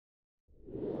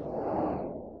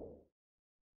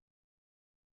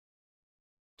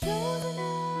chosen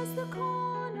as the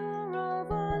corner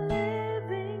of a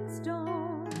living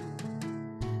stone,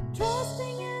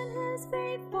 trusting in his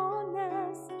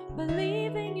faithfulness,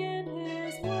 believing in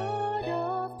his word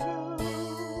of truth,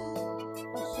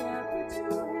 a shepherd to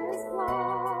his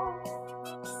flock,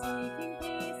 seeking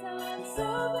peace and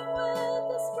serving with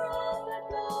the strength that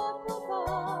God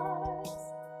provides,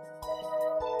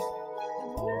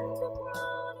 and with the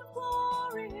crown of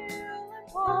glory he'll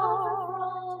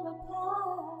impart from the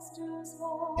pastor's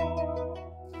heart.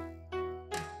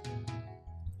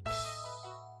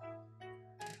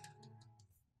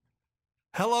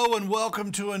 Hello and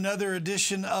welcome to another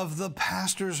edition of The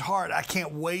Pastor's Heart. I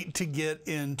can't wait to get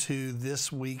into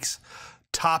this week's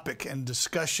topic and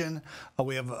discussion.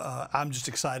 I'm just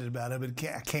excited about it, but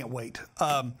I can't wait.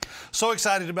 So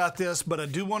excited about this, but I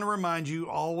do want to remind you,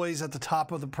 always at the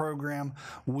top of the program,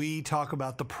 we talk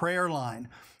about the prayer line.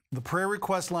 The prayer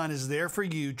request line is there for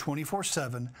you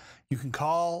 24/7. You can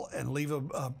call and leave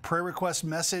a prayer request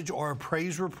message or a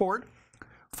praise report.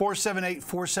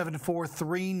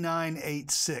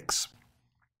 478-474-3986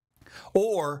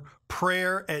 or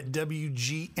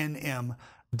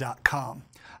prayer@WGNM.com.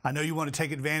 I know you want to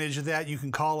take advantage of that. You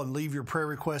can call and leave your prayer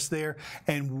request there,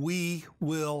 and we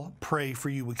will pray for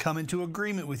you. We come into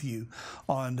agreement with you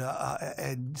on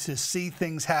to see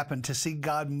things happen, to see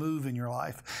God move in your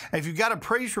life. And if you've got a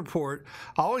praise report,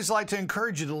 I always like to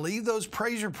encourage you to leave those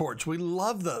praise reports. We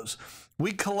love those.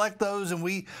 We collect those and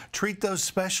we treat those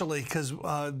specially because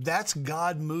that's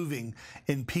God moving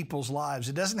in people's lives.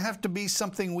 It doesn't have to be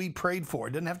something we prayed for.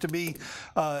 It doesn't have to be,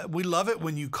 we love it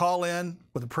when you call in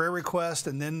with a prayer request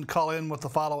and then call in with a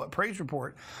follow-up praise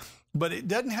report. But it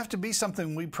doesn't have to be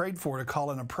something we prayed for to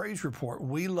call in a praise report.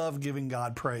 We love giving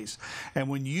God praise. And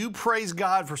when you praise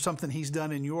God for something He's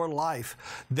done in your life,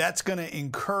 that's going to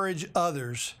encourage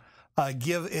others,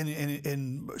 give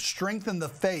and strengthen the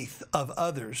faith of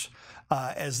others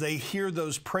as they hear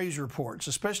those praise reports,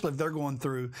 especially if they're going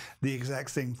through the exact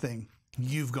same thing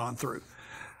you've gone through.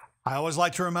 I always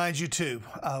like to remind you too,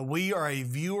 we are a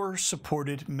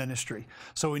viewer-supported ministry,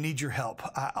 so we need your help.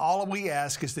 All we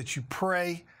ask is that you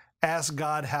pray, ask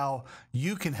God how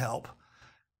you can help,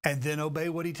 and then obey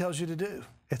what He tells you to do.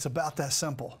 It's about that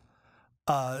simple.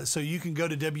 So you can go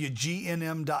to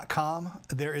WGNM.com.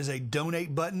 There is a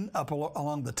donate button up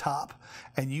along the top,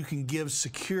 and you can give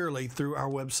securely through our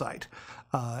website.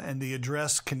 And the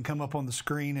address can come up on the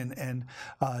screen, and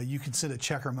you can send a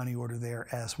check or money order there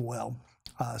as well.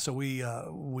 So we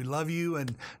love you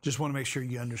and just want to make sure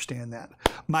you understand that.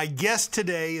 My guest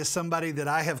today is somebody that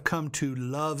I have come to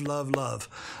love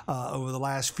over the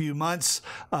last few months.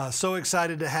 So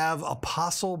excited to have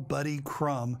Apostle Buddy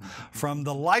Crum from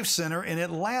the Life Center in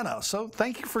Atlanta. So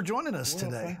thank you for joining us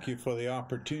today. Thank you for the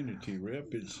opportunity,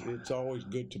 Rip. It's always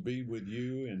good to be with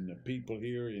you and the people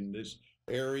here in this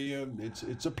area.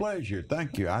 It's a pleasure.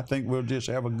 Thank you. I think we'll just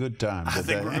have a good time today. I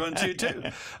think we're going to too.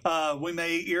 We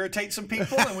may irritate some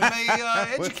people and we may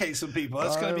educate some people.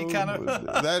 That's going to be kind of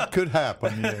that could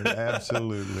happen. Yeah,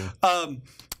 absolutely.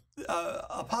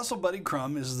 Apostle Buddy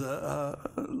Crum is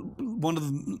one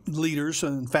of the leaders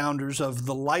and founders of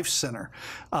the Life Center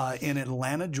in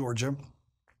Atlanta, Georgia.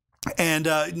 And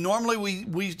normally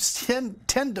we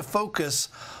tend to focus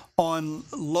on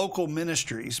local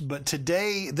ministries, but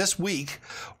this week,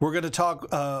 we're going to talk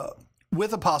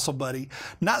with Apostle Buddy,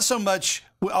 not so much,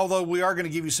 although we are going to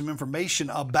give you some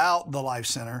information about the Life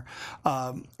Center,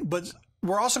 but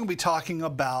we're also going to be talking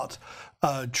about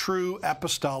true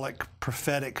apostolic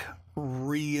prophetic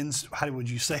how would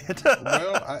you say it?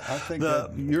 Well, I think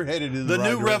you're headed in the right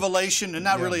new direction. Revelation, and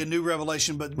not really a new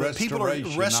revelation, but people are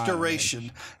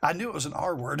restoration. I knew it was an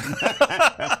R word.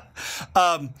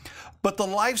 But the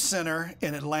Life Center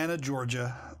in Atlanta,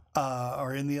 Georgia,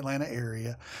 or in the Atlanta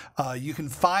area, you can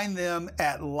find them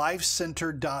at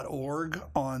lifecenter.org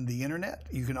on the internet.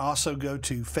 You can also go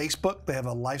to Facebook. They have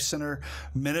a Life Center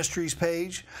Ministries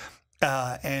page.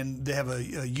 And they have a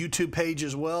YouTube page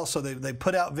as well, so they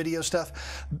put out video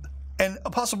stuff. And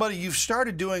Apostle Buddy, you've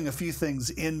started doing a few things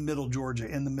in Middle Georgia,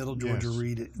 in the Middle Georgia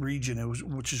region,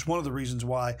 which is one of the reasons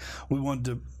why we wanted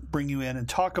to bring you in and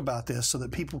talk about this, so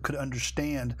that people could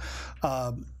understand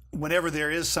whenever there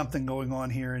is something going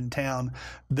on here in town,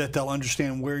 that they'll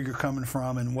understand where you're coming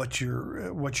from and what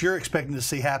you're expecting to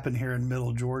see happen here in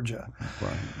Middle Georgia.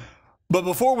 Right. But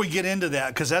before we get into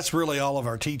that, because that's really all of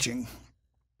our teaching,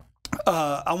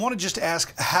 I want to just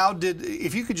ask,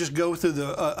 if you could just go through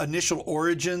the initial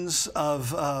origins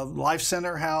of Life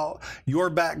Center, how your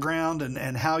background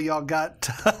and how y'all got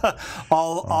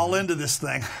all into this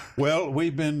thing. Well,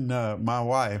 we've been, my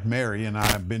wife, Mary, and I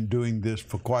have been doing this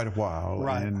for quite a while.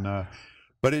 Right. And,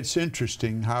 but it's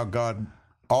interesting how God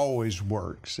always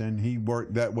works, and He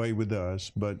worked that way with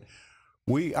us. But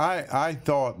I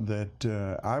thought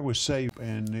that I was safe,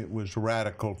 and it was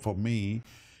radical for me.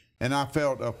 And I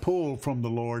felt a pull from the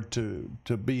Lord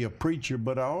to be a preacher,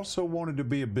 but I also wanted to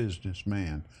be a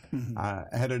businessman. I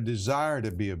had a desire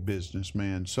to be a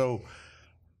businessman. So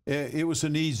it was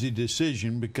an easy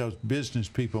decision because business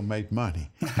people make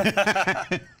money.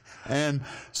 And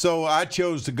so I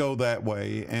chose to go that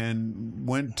way and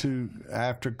went to,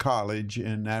 after college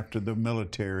and after the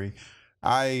military,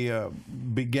 I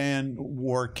began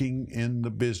working in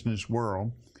the business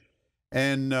world.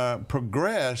 And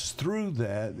progressed through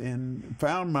that and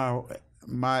found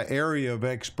my area of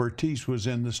expertise was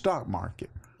in the stock market.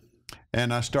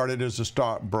 And I started as a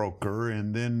stockbroker,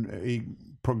 and then he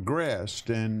progressed,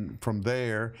 and from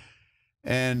there,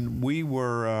 and we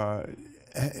were,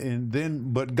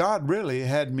 but God really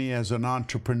had me as an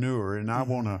entrepreneur, and I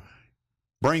want to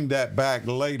bring that back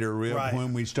later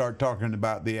when we start talking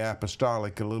about the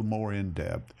apostolic a little more in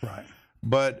depth. Right.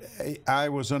 But I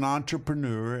was an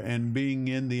entrepreneur, and being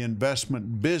in the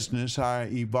investment business, I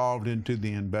evolved into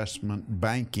the investment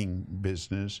banking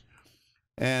business.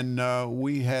 And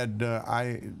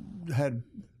I had,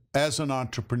 as an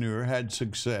entrepreneur, had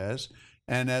success,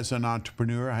 and as an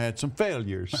entrepreneur, I had some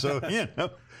failures. So, you know,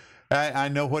 I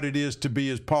know what it is to be,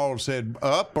 as Paul said,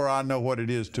 up, or I know what it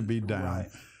is to be down. Right.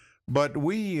 But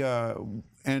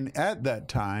and at that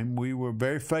time, we were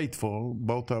very faithful,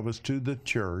 both of us, to the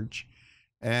church,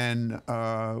 and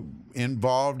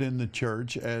involved in the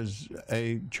church as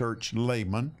a church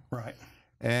layman. Right.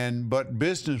 But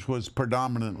business was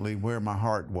predominantly where my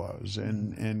heart was,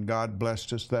 and God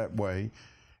blessed us that way.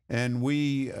 And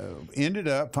we ended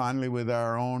up finally with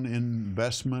our own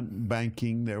investment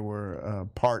banking. There were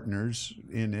partners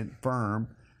in it, firm,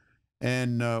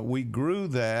 and we grew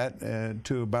that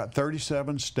to about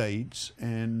 37 states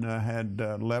and had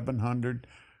 1,100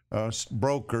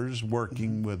 brokers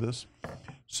working with us.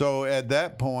 So at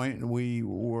that point,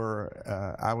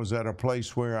 I was at a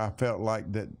place where I felt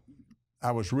like that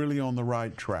I was really on the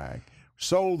right track.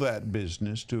 Sold that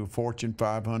business to a Fortune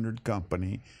 500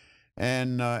 company,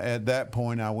 and at that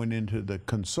point, I went into the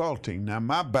consulting. Now,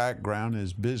 my background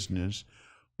as business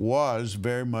was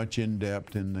very much in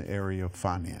depth in the area of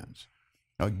finance.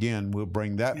 Again, we'll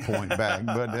bring that point back,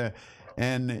 but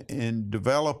and in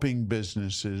developing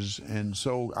businesses, and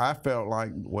so I felt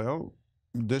like, well,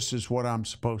 this is what I'm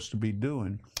supposed to be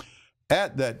doing.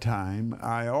 At that time,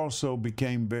 I also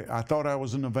I thought I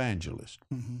was an evangelist.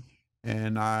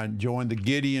 And I joined the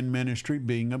Gideon ministry,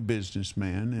 being a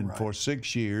businessman, and for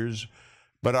 6 years,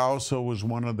 but I also was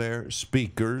one of their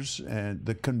speakers at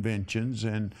the conventions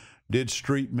and did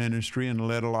street ministry and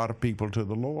led a lot of people to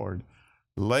the Lord.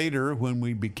 Later, when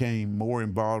we became more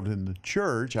involved in the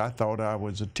church, I thought I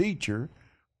was a teacher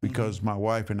because my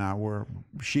wife and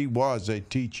she was a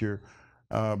teacher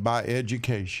by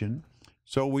education.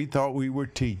 So we thought we were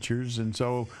teachers, and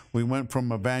so we went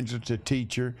from evangelist to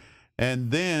teacher, and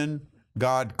then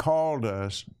God called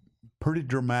us pretty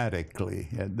dramatically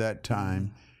at that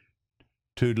time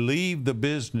to leave the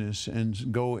business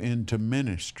and go into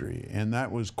ministry, and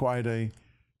that was quite a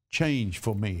change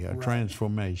for me, a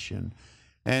transformation.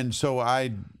 And so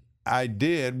I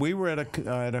did. We were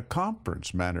at a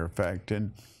conference, matter of fact,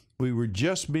 and we were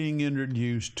just being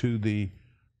introduced to the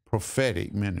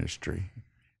prophetic ministry.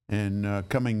 And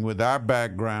coming with our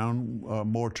background,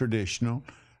 more traditional,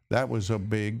 that was a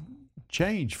big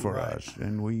change for us.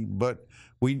 And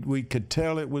we could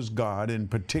tell it was God,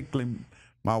 and particularly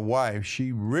my wife,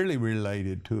 she really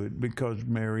related to it because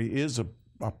Mary is a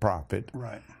prophet.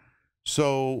 Right.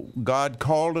 So God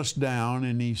called us down,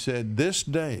 and He said, this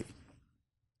day,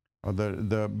 or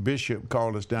the bishop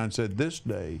called us down and said, this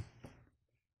day,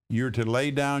 you're to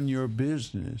lay down your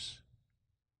business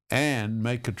and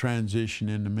make a transition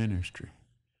into ministry.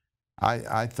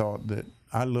 I thought that,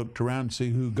 I looked around to see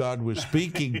who God was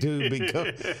speaking to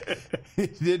because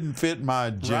it didn't fit my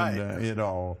agenda at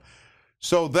all.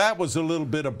 So that was a little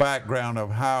bit of background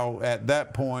of how at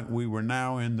that point we were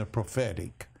now in the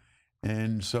prophetic.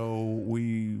 And so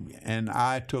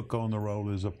I took on the role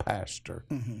as a pastor.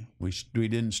 We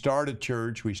didn't start a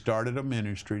church, we started a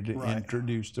ministry to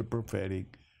introduce the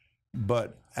prophetic.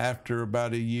 But after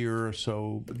about a year or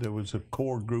so, there was a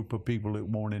core group of people that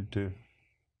wanted to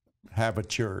have a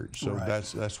church. So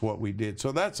that's what we did.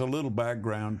 So that's a little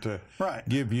background to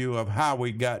give you of how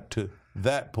we got to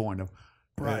that point of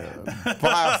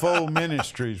fivefold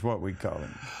ministry is what we call it.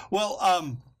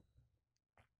 Well,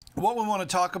 what we want to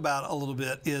talk about a little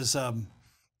bit is, and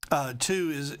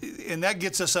that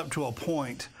gets us up to a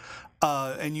point,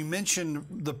 and you mentioned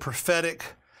the prophetic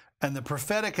and the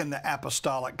prophetic and the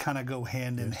apostolic kind of go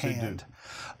hand in Yes, they hand.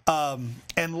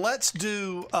 And let's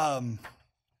do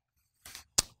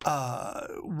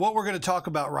what we're going to talk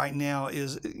about right now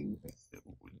is,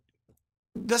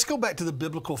 let's go back to the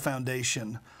biblical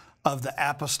foundation of the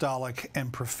apostolic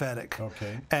and prophetic.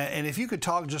 Okay. And if you could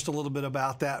talk just a little bit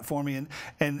about that for me,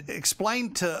 and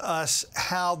explain to us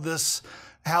how this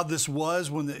was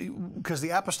because the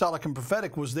apostolic and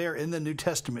prophetic was there in the New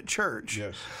Testament church.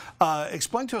 Yes.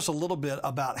 Explain to us a little bit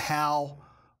about how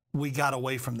we got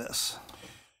away from this.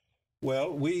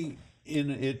 Well,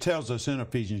 it tells us in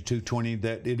Ephesians 2:20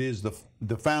 that it is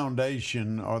the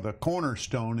foundation, or the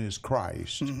cornerstone is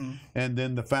Christ, and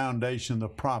then the foundation, the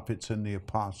prophets and the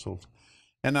apostles.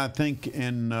 And I think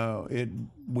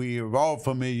we are all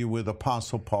familiar with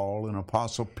Apostle Paul and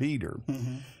Apostle Peter.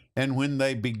 And when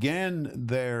they began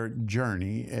their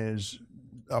journey as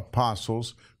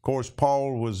apostles, of course,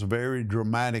 Paul was very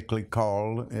dramatically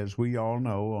called, as we all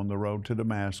know, on the road to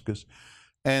Damascus.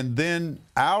 And then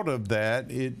out of that,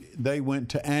 they went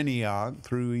to Antioch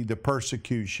through either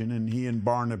persecution, and he and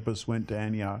Barnabas went to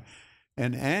Antioch.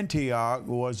 And Antioch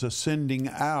was a sending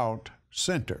out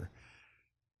center.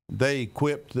 They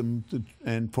equipped them,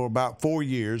 and for about 4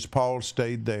 years, Paul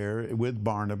stayed there with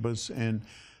Barnabas. And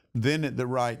then at the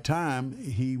right time,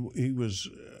 he was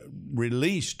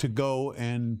released to go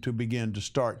and to begin to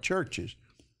start churches.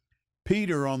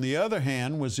 Peter, on the other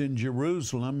hand, was in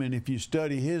Jerusalem, and if you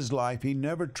study his life, he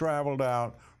never traveled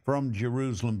out from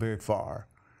Jerusalem very far.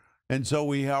 And so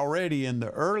we already in the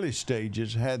early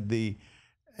stages had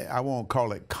I won't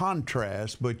call it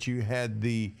contrast, but you had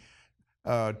the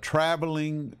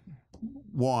traveling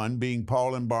one, being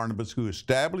Paul and Barnabas, who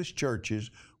established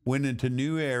churches, went into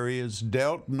new areas,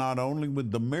 dealt not only with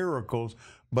the miracles,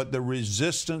 but the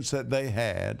resistance that they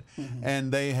had,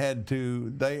 and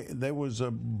there was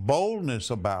a boldness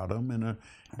about them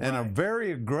and a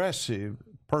very aggressive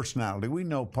personality. We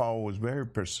know Paul was very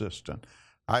persistent.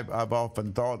 I've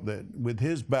often thought that with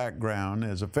his background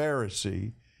as a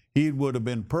Pharisee, he would have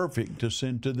been perfect to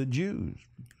send to the Jews.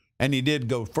 And he did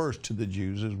go first to the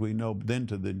Jews, as we know, then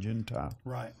to the Gentiles.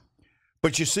 Right.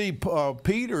 But you see,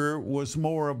 Peter was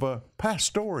more of a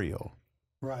pastoral.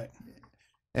 Right.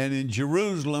 And in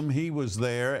Jerusalem, he was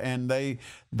there, and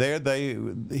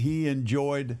he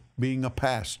enjoyed being a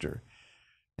pastor.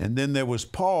 And then there was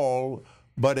Paul,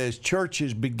 but as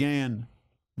churches began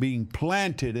being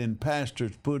planted and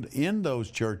pastors put in those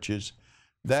churches,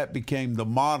 that became the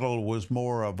model, was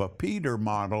more of a Peter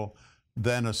model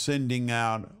than a sending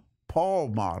out Paul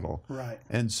model. Right.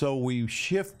 And so we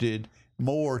shifted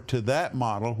more to that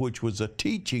model, which was a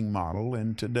teaching model,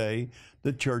 and today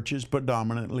the church is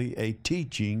predominantly a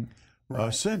teaching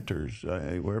centers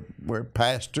where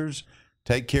pastors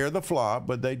take care of the flock,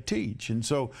 but they teach. And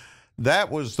so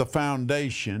that was the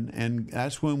foundation, and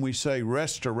that's when we say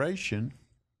restoration.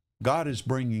 God is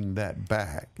bringing that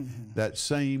back, that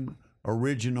same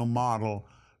original model,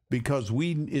 because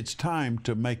it's time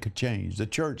to make a change. The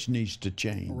church needs to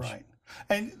change. Right.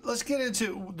 And let's get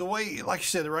into the way, like you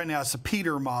said, right now it's a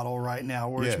Peter model right now,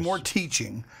 where Yes. it's more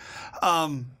teaching.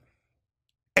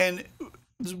 And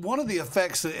one of the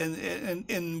effects,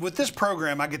 and with this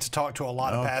program, I get to talk to a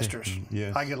lot of pastors.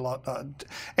 Yes. I get a lot,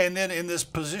 and then in this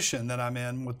position that I'm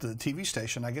in with the TV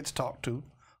station, I get to talk to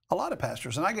a lot of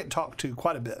pastors, and I get talked to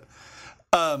quite a bit.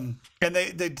 And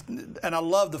and I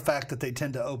love the fact that they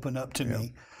tend to open up to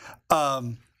me.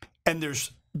 And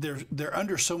they're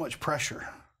under so much pressure.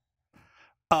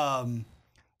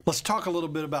 Let's talk a little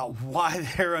bit about why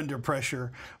they're under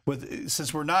pressure.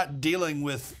 Since we're not dealing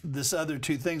with this other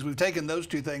two things, we've taken those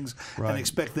two things and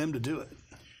expect them to do it.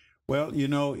 Well, you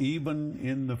know, even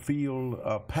in the field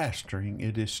of pastoring,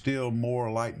 it is still more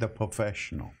like the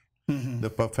professional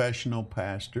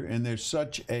pastor, and there's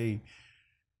such a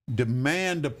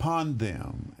demand upon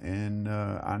them. And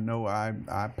I know I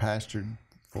pastored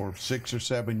for 6 or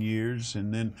 7 years,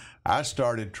 and then I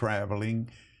started traveling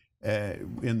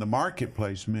in the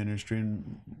marketplace ministry,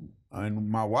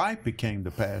 and my wife became the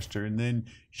pastor, and then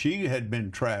she had been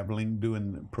traveling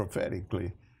doing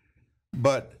prophetically.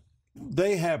 But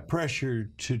they have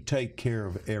pressure to take care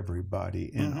of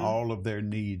everybody and all of their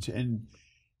needs, and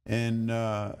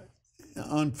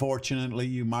unfortunately,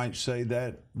 you might say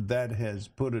that has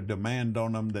put a demand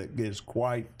on them that is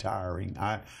quite tiring.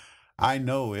 I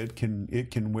know it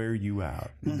can wear you out,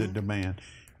 the demand.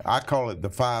 I call it the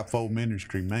fivefold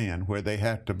ministry man, where they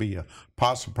have to be a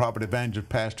apostle, prophet, evangelist,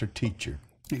 pastor, teacher.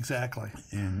 Exactly.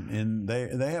 And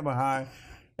they have a high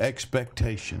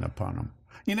expectation upon them.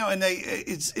 You know, and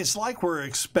it's like we're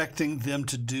expecting them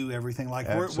to do everything. Like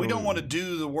we don't want to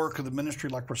do the work of the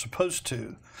ministry like we're supposed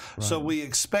to. Right. So we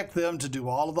expect them to do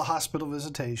all of the hospital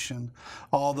visitation,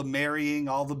 all the marrying,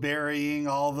 all the burying,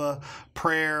 all the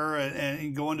prayer,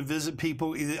 and going to visit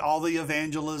people, all the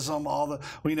evangelism, all the,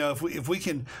 you know, if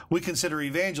we consider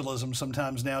evangelism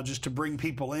sometimes now just to bring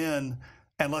people in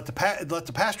and let the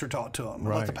pastor talk to them,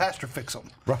 right. Let the pastor fix them,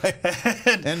 right?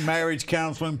 and marriage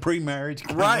counseling, pre-marriage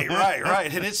counseling.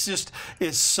 right. And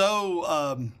it's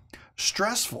so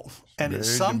stressful, and it's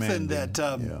something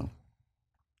that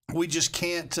we just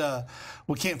can't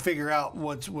figure out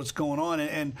what's going on.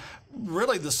 And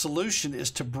really, the solution is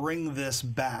to bring this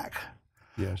back.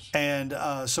 Yes. And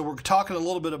so we're talking a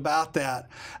little bit about that.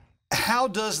 How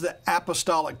does the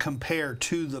apostolic compare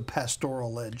to the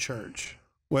pastoral-led church?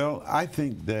 Well, I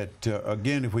think that,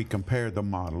 again, if we compare the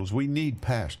models, we need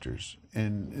pastors,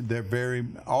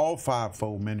 and all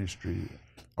fivefold ministry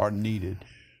are needed.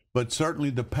 But certainly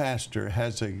the pastor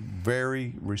has a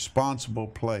very responsible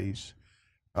place.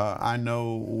 I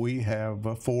know we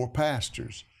have 4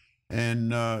 pastors,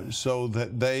 and so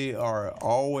that they are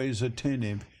always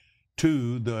attentive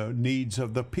to the needs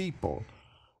of the people.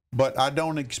 But I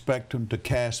don't expect them to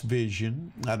cast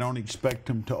vision. I don't expect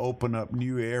them to open up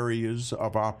new areas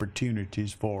of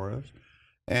opportunities for us.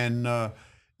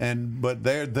 But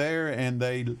they're there and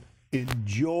they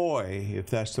enjoy, if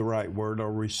that's the right word,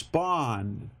 or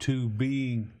respond to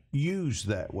being used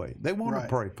that way. They want to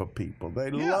pray for people. They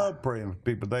love praying for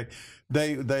people.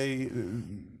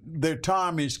 Their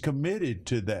time is committed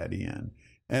to that end.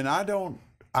 And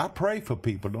I pray for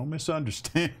people. Don't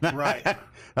misunderstand. Right.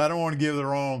 I don't want to give the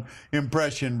wrong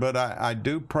impression, but I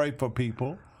do pray for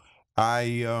people.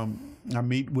 I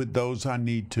meet with those I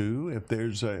need to. If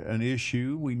there's an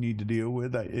issue we need to deal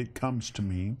with, it comes to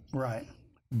me. Right.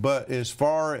 But as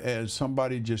far as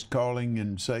somebody just calling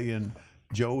and saying,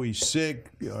 Joey's sick,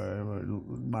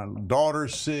 my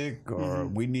daughter's sick, or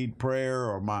we need prayer,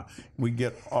 or we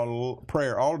get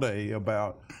prayer all day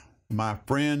about my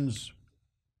friend's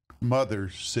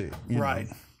mother's sick, right?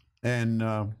 Know.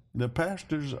 And the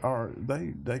pastors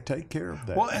they take care of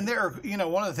that. Well, and they're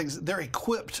one of the things, they're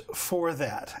equipped for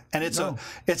that, and it's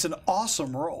an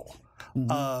awesome role.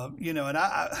 And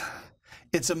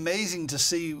it's amazing to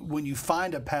see when you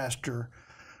find a pastor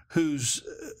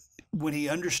when he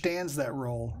understands that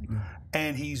role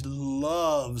and he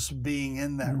loves being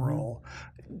in that role.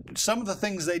 Some of the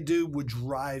things they do would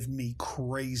drive me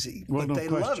crazy, but they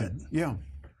love it. Yeah.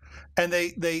 And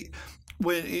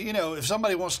when if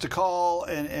somebody wants to call,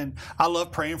 and I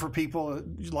love praying for people,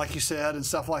 like you said, and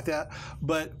stuff like that,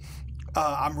 but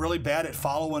I'm really bad at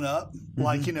following up.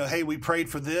 Like, hey, we prayed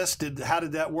for this. How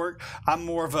did that work? I'm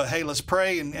more of a, hey, let's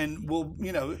pray, and we'll,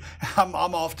 I'm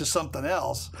off to something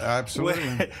else.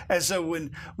 Absolutely. And so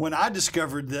when I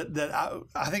discovered that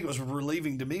I think it was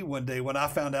relieving to me one day when I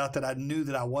found out that I knew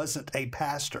that I wasn't a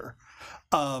pastor,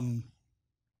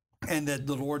 and that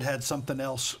the Lord had something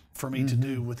else for me to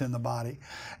do within the body.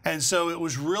 And so it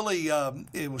was really,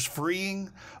 it was freeing.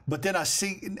 But then I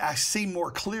see more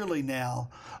clearly now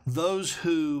those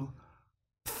who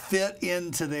fit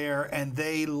into there and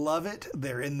they love it.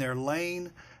 They're in their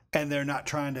lane and they're not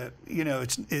trying to,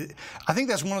 I think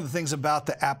that's one of the things about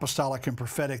the apostolic and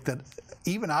prophetic that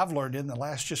even I've learned in the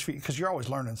last because you're always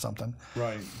learning something.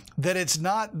 Right. That it's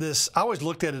not this, I always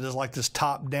looked at it as like this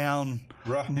top-down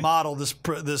model,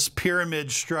 this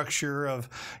pyramid structure of,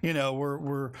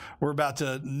 we're about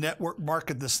to network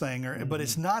market this thing, but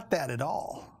it's not that at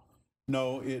all.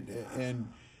 No,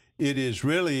 it is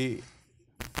really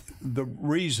the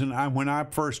reason when I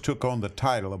first took on the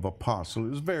title of apostle,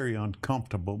 it was very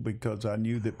uncomfortable because I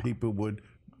knew that people would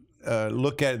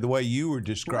look at it the way you were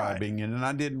describing it, and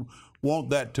I didn't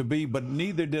want that to be, but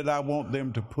neither did I want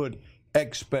them to put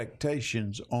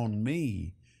expectations on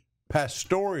me,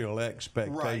 pastoral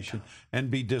expectation,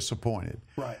 and be disappointed.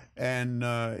 Right. And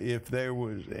if there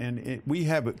was, we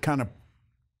have it kind of,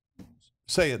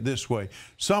 say it this way,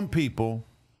 some people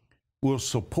will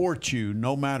support you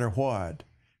no matter what,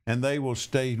 and they will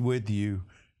stay with you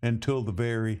until the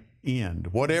very end,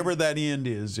 whatever that end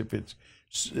is. If it's,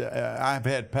 I've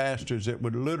had pastors that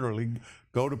would literally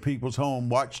go to people's home,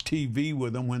 watch TV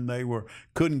with them when they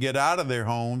couldn't get out of their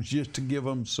homes, just to give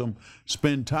them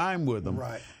spend time with them.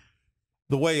 Right.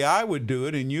 The way I would do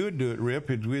it, and you would do it,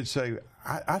 Rip, is we'd say,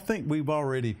 I think we've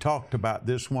already talked about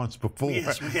this once before.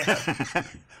 Yes, we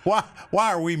have.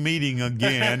 Why are we meeting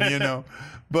again,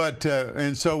 But,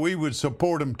 and so we would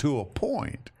support them to a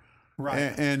point.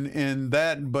 Right. And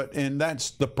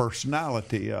that's the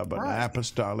personality of it, Right. an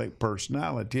apostolic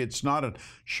personality. It's not a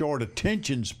short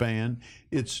attention span.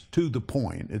 It's to the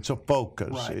point. It's a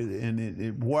focus.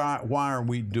 Right. Why are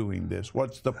we doing this?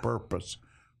 What's the purpose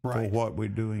Right. for what we're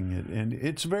doing it? And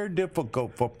it's very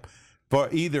difficult for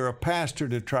either a pastor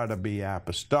to try to be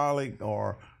apostolic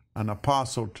or an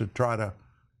apostle to try to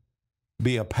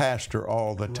be a pastor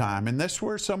all the time. And that's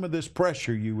where some of this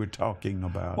pressure you were talking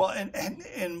about. Well,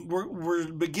 and we're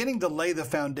beginning to lay the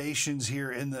foundations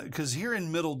here because here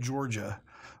in Middle Georgia,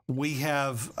 we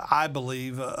have, I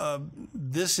believe,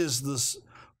 this is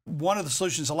one of the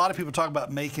solutions. A lot of people talk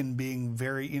about Macon being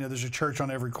very, there's a church on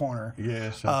every corner.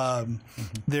 Yes.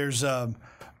 There's a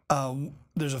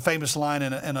famous line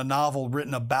in a novel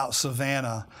written about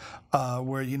Savannah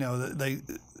where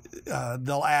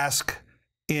they'll ask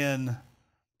in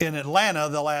Atlanta,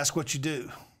 they'll ask what you do.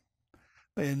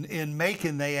 In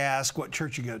Macon, they ask what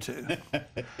church you go to.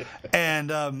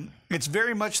 And it's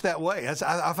very much that way.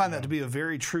 I find that to be a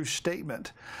very true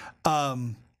statement.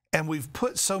 And we've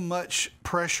put so much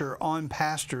pressure on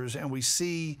pastors, and we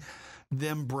see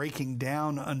them breaking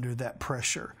down under that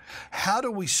pressure. How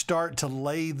do we start to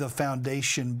lay the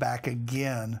foundation back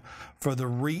again for the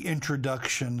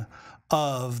reintroduction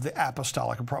of the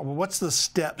apostolic approach? What's the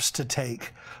steps to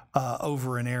take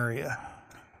over an area?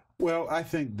 Well, I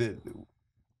think that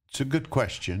it's a good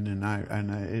question,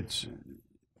 and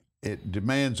it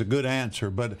demands a good answer.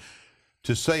 But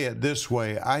to say it this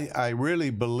way, I really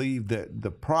believe that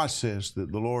the process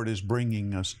that the Lord is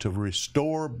bringing us to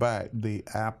restore back the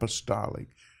apostolic,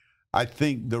 I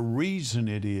think the reason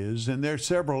it is, and there are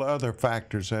several other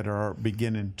factors that are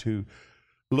beginning to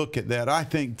look at that. I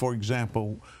think, for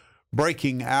example,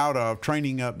 breaking out of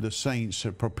training up the saints,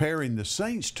 preparing the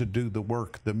saints to do the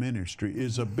work of the ministry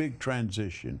is a big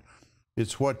transition.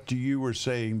 It's what you were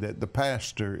saying, that the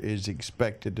pastor is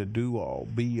expected to do all,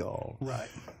 be all. Right.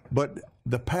 But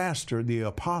the pastor, the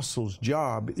apostle's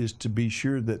job is to be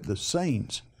sure that the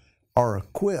saints are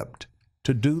equipped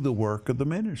to do the work of the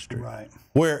ministry. Right.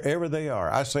 Wherever they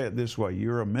are. I say it this way,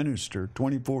 you're a minister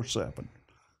 24/7.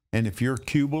 And if your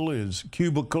cubicle is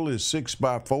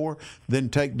 6x4, then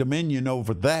take dominion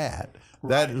over that.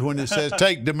 Right. That when it says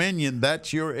take dominion,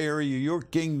 that's your area, your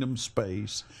kingdom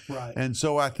space. Right. And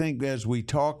so I think as we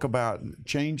talk about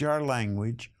change our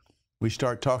language, we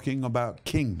start talking about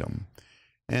kingdom.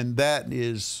 And that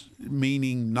is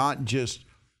meaning not just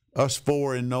us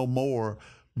four and no more,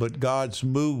 but God's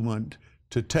movement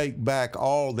to take back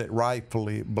all that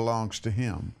rightfully belongs to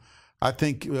Him. I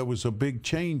think there was a big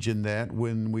change in that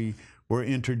when we were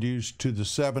introduced to the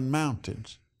 7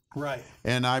 mountains. Right.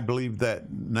 And I believe that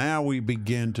now we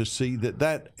begin to see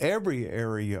that every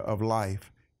area of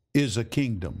life is a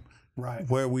kingdom. Right.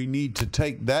 Where we need to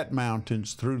take that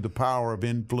mountains through the power of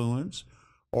influence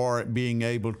or being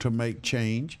able to make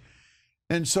change.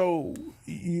 And so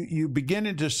you're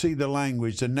beginning to see the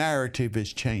language, the narrative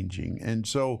is changing. And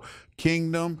so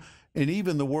kingdom, and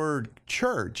even the word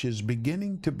church is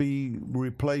beginning to be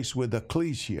replaced with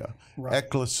ecclesia, right.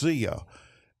 ecclesia.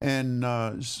 And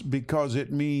because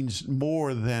it means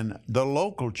more than the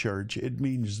local church, it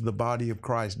means the body of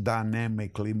Christ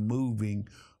dynamically moving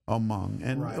among.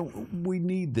 And right. we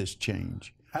need this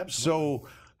change. Absolutely. So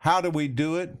how do we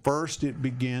do it? First, it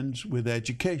begins with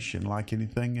education, like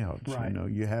anything else. Right.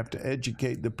 You have to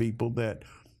educate the people that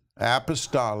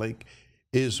apostolic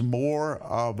is more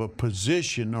of a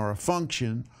position or a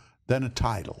function than a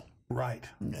title. Right.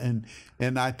 And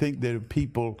I think that if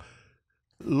people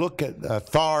look at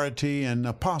authority, and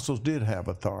apostles did have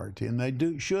authority, and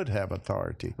they should have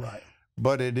authority. Right.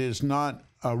 But it is not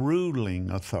a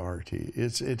ruling authority.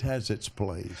 It has its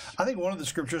place. I think one of the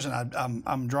scriptures, and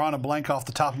I'm drawing a blank off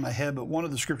the top of my head, but one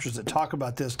of the scriptures that talk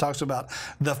about this talks about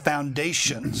the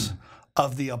foundations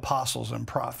of the apostles and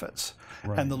prophets.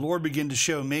 Right. And the Lord began to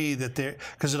show me that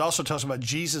because it also talks about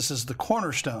Jesus as the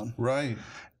cornerstone. Right.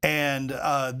 And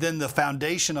then the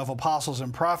foundation of apostles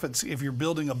and prophets, if you're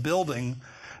building a building,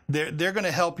 they're going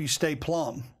to help you stay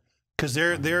plumb. Because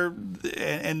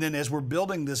and then as we're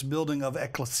building this building of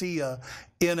ecclesia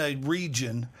in a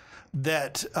region,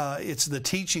 that it's the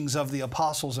teachings of the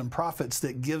apostles and prophets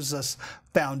that gives us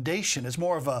foundation. It's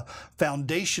more of a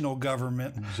foundational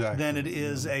government than it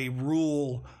is a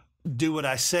rule, do what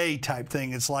I say type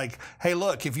thing. It's like, hey,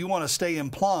 look, if you want to stay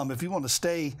in plumb, if you want to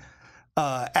stay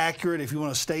accurate, if you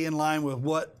want to stay in line with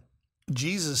what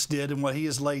Jesus did and what He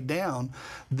has laid down,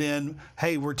 then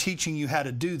hey, we're teaching you how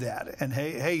to do that. And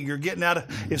hey, you're getting out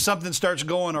of, if something starts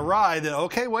going awry, then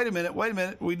okay, wait a minute,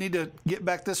 we need to get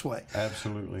back this way.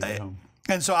 Absolutely. Yeah.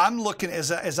 And so I'm looking,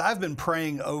 as I've been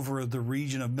praying over the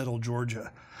region of Middle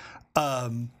Georgia,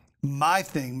 my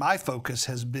focus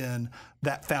has been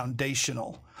that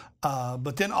foundational.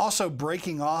 But then also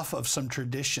breaking off of some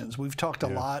traditions. We've talked a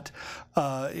lot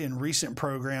in recent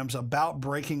programs about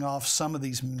breaking off some of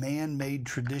these man-made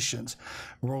traditions.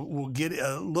 We'll get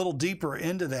a little deeper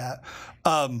into that.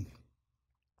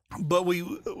 But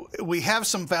we have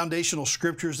some foundational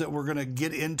scriptures that we're going to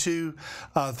get into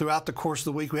throughout the course of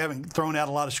the week. We haven't thrown out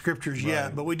a lot of scriptures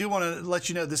yet, but we do want to let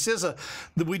you know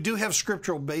we do have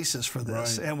scriptural basis for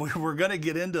this, and we're going to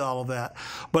get into all of that.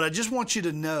 But I just want you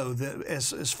to know that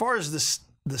as far as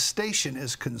the station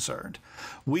is concerned,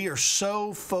 we are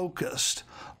so focused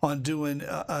on giving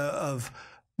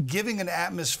an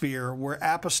atmosphere where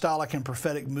apostolic and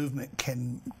prophetic movement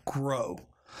can grow.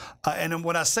 And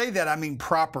when I say that, I mean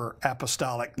proper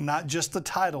apostolic, not just the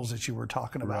titles that you were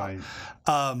talking about.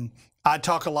 Right. I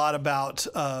talk a lot about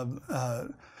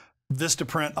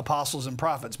Vistaprint apostles and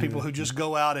prophets, people who just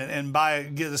go out and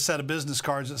get a set of business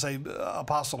cards that say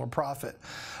apostle or prophet.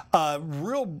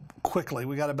 Real quickly,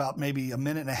 we got about maybe a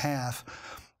minute and a half.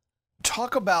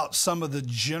 Talk about some of the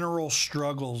general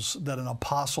struggles that an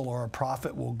apostle or a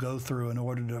prophet will go through in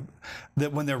order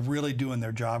that when they're really doing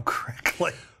their job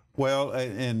correctly. Well,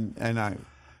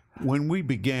 when we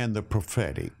began the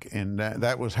prophetic, and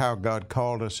that was how God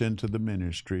called us into the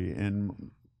ministry,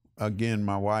 and again,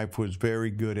 my wife was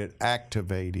very good at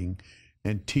activating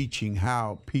and teaching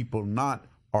how people not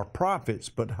are prophets,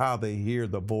 but how they hear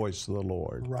the voice of the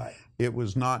Lord. Right. It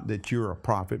was not that you're a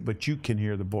prophet, but you can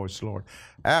hear the voice of the Lord.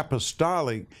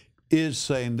 Apostolic is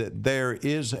saying that there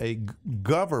is a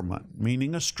government,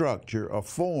 meaning a structure, a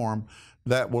form,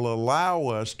 that will allow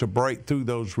us to break through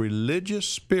those religious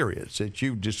spirits that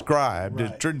you've described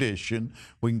as tradition,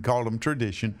 we can call them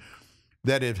tradition,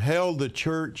 that have held the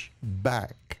church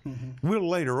back. We'll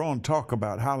later on talk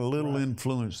about how little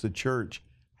influence the church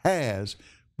has,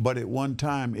 but at one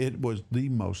time it was the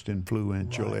most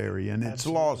influential area, and it's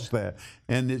lost that.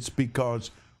 And it's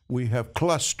because we have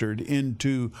clustered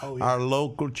into our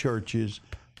local churches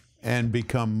and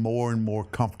become more and more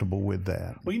comfortable with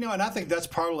that. Well, and I think that's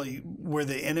probably where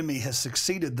the enemy has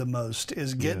succeeded the most,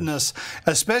 is getting us,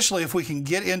 especially if we can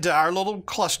get into our little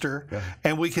cluster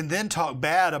and we can then talk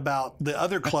bad about the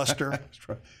other cluster. That's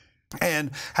right. And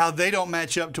how they don't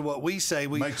match up to what we say.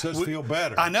 Makes us feel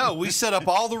better. I know. We set up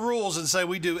all the rules and say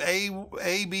we do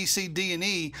A, B, C, D, and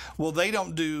E. Well, they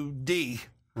don't do D.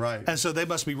 Right. And so they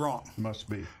must be wrong. Must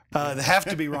be. They have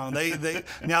to be wrong.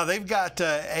 Now they've got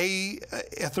A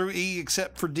through E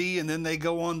except for D, and then they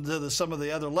go on to some of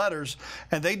the other letters,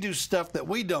 and they do stuff that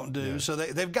we don't do. So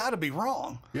they've got to be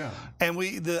wrong. Yeah. And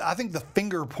I think the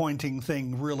finger pointing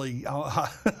thing really I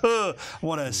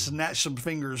want to snatch some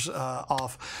fingers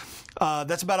off.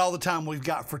 That's about all the time we've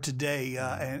got for today,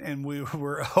 and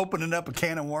we're opening up a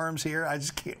can of worms here. I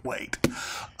just can't wait.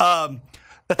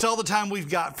 That's all the time we've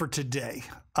got for today.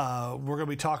 We're going to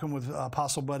be talking with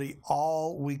Apostle Buddy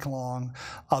all week long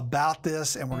about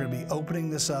this, and we're going to be opening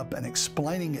this up and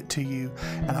explaining it to you.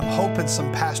 And I'm hoping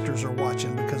some pastors are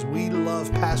watching, because we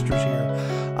love pastors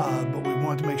here, but we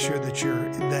want to make sure that you're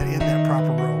in that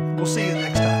proper role. We'll see you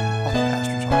next time.